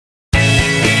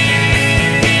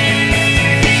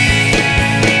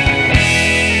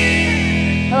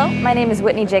my name is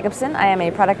Whitney Jacobson. I am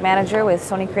a product manager with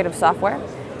Sony Creative Software.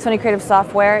 Sony Creative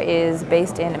Software is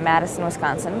based in Madison,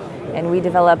 Wisconsin, and we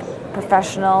develop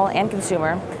professional and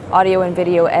consumer audio and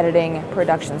video editing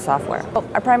production software.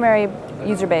 Our primary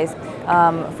user base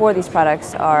for these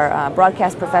products are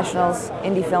broadcast professionals,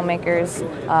 indie filmmakers,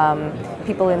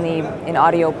 people in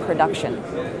audio production,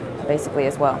 basically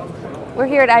as well. We're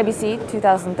here at IBC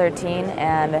 2013,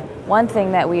 and one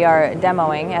thing that we are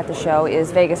demoing at the show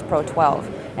is Vegas Pro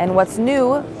 12. And what's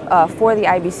new for the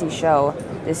IBC show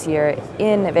this year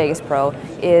in Vegas Pro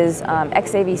is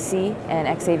XAVC and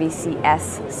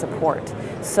XAVC-S support.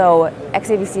 So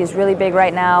XAVC is really big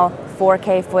right now,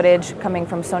 4K footage coming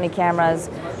from Sony cameras,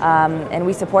 and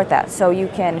we support that. So you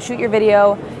can shoot your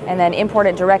video and then import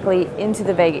it directly into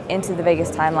the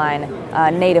Vegas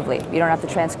timeline natively. You don't have to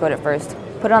transcode it first.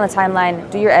 Put it on the timeline,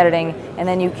 do your editing, and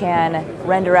then you can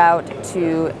render out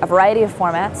to a variety of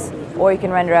formats, or you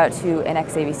can render out to an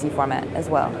XAVC format as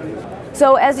well.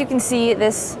 So as you can see,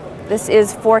 this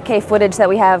is 4K footage that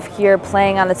we have here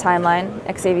playing on the timeline,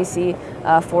 XAVC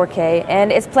 4K,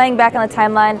 and it's playing back on the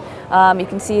timeline. You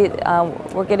can see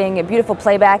we're getting a beautiful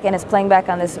playback, and it's playing back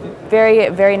on this very,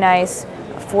 very nice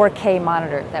 4K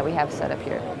monitor that we have set up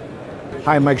here.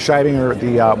 Hi, I'm Mike Scheibinger,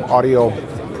 the audio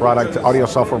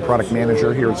software product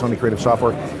manager here at Sony Creative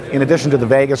Software. In addition to the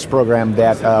Vegas program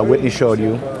that Whitney showed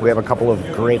you, we have a couple of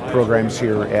great programs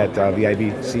here at the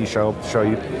IBC show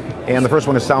you. And the first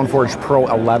one is SoundForge Pro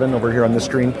 11 over here on this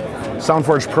screen.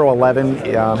 SoundForge Pro 11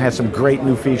 has some great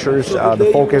new features. The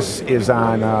focus is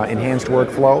on enhanced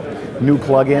workflow, new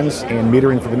plugins, and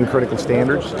metering for the new critical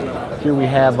standards. Here we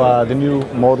have the new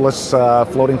modeless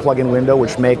floating plugin window,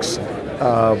 which makes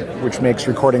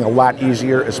recording a lot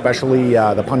easier, especially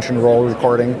the punch and roll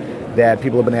recording that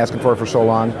people have been asking for so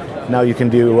long. Now you can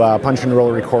do punch and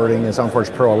roll recording in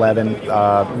SoundForge Pro 11,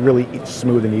 really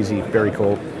smooth and easy, very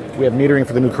cool. We have metering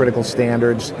for the new critical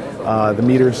standards. The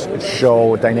meters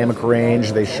show dynamic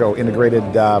range, they show integrated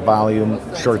volume,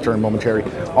 short-term, momentary,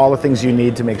 all the things you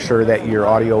need to make sure that your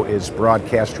audio is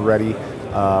broadcast ready,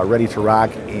 ready to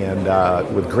rock, and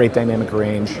with great dynamic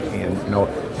range, and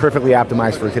perfectly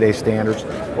optimized for today's standards.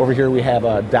 Over here we have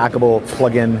a dockable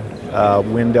plugin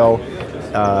window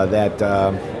that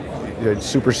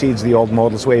supersedes the old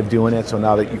modeless way of doing it, so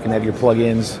now that you can have your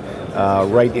plugins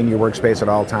right in your workspace at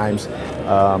all times.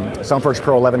 SoundForge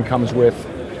Pro 11 comes with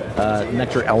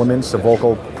Nectar Elements, a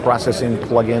vocal processing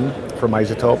plugin from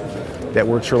iZotope that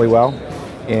works really well,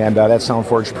 and that's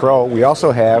SoundForge Pro. We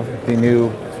also have the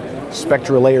new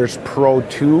SpectraLayers Pro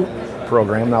 2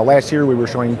 program. Now last year we were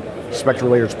showing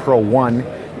SpectraLayers Pro 1.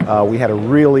 We had a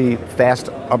really fast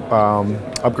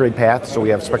upgrade path, so we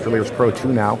have SpectraLayers Pro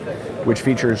 2 now, which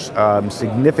features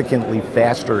significantly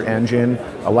faster engine,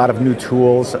 a lot of new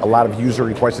tools, a lot of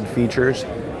user-requested features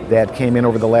that came in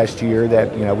over the last year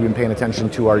that we've been paying attention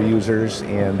to our users,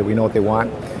 and we know what they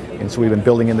want, and so we've been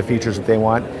building in the features that they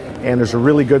want. And there's a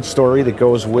really good story that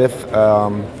goes with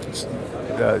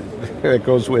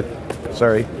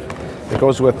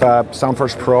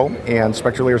SoundForge Pro and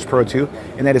SpectraLayers Pro 2,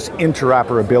 and that is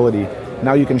interoperability.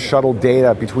 Now you can shuttle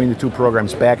data between the two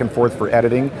programs back and forth for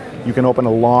editing. You can open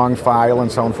a long file in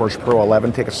SoundForge Pro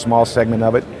 11, take a small segment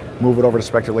of it, move it over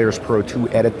to SpectraLayers Pro 2,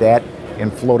 edit that,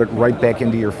 and float it right back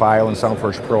into your file in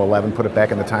SoundForge Pro 11, put it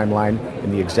back in the timeline in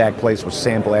the exact place with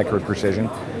sample accurate precision.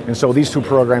 And so these two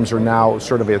programs are now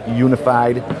sort of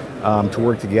unified to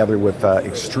work together with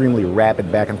extremely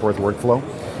rapid back and forth workflow.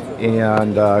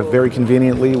 And very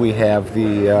conveniently, we have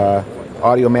the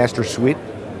Audio Master Suite,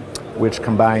 which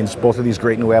combines both of these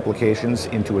great new applications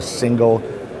into a single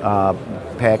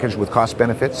package with cost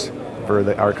benefits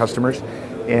for our customers.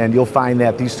 And you'll find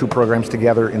that these two programs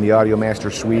together in the Audio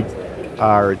Master Suite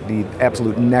are the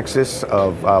absolute nexus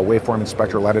of waveform and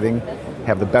spectral editing,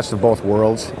 have the best of both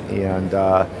worlds, and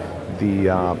the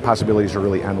possibilities are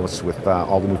really endless with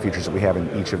all the new features that we have in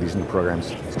each of these new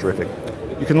programs. It's terrific.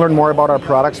 You can learn more about our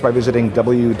products by visiting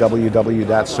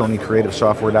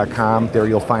www.sonycreativesoftware.com. There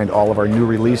you'll find all of our new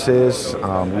releases.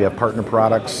 We have partner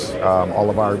products, all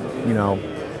of our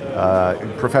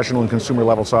professional and consumer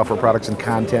level software products and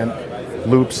content,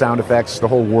 loops, sound effects, the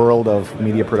whole world of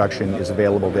media production is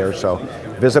available there. So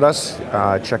visit us,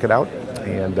 check it out,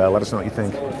 and let us know what you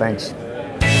think. Thanks.